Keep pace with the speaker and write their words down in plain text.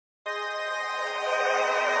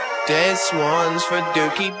This one's for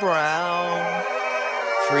Dookie Brown.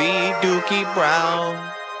 Free Dookie Brown.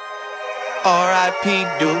 R.I.P.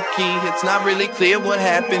 Dookie. It's not really clear what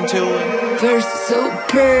happened to him. Verse is so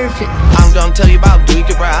perfect. I'm gonna tell you about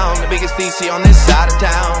Dookie Brown, the biggest DC on this side of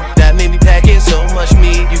town. That made me pack in so much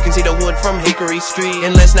meat. You can see the wood from Hickory Street.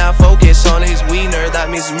 And let's not focus on his wiener. That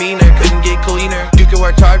misdemeanor couldn't get cleaner. Dookie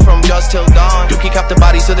worked hard from dusk till dawn. Dookie copped the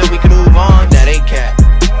body so that we can move on. That ain't cat.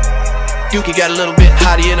 Dookie got a little bit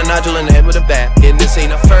hot, he hit a nodule in the head with a bat. And this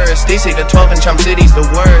ain't a first, they say the 12 in Trump City's the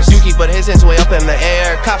worst. Dookie put his hands way up in the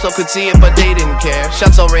air. Cops all could see it, but they didn't care.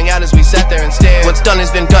 Shots all ring out as we sat there and stared. What's done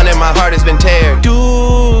has been done and my heart has been teared.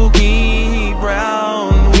 Dookie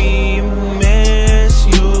Brown, we miss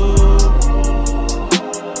you.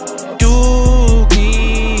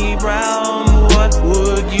 Dookie Brown, what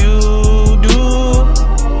would you do?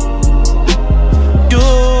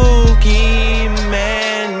 Dookie,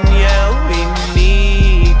 man, yeah, we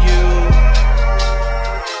need you.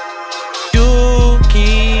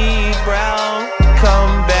 Dookie Brown,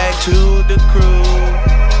 come back to the crew.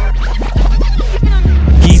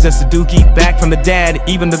 That's a Dookie, back from the dad.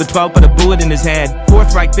 Even to the 12th, put a bullet in his head.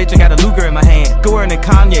 Forthright bitch, I got a Luger in my hand. Drake and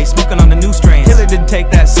Kanye, smoking on the new strain. Hitler didn't take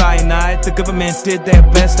that cyanide. The government did their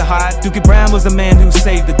best to hide. Dookie Brown was the man who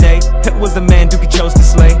saved the day. Hitler was the man Dookie chose to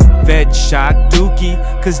slay. Fed shot Dookie,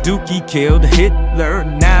 cause Dookie killed Hitler.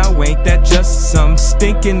 Now ain't that just some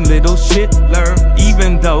stinking little shitler?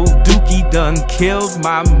 Even though Dookie done killed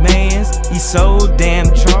my mans, he's so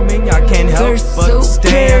damn charming, I can't help but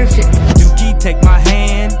stare. Dookie, take my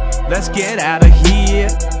hand, let's get out of here.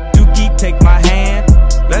 Dookie, take my hand,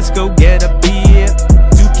 let's go get a beer.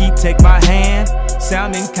 Dookie, take my hand,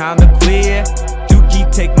 sounding kinda clear. Dookie,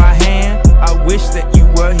 take my hand, I wish that you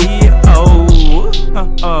were here.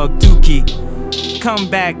 Dookie, come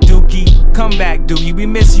back Dookie, come back Dookie, we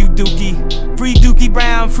miss you Dookie. Free Dookie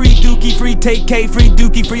Brown, free Dookie, free Take K, free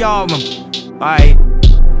Dookie, free all of them. Alright.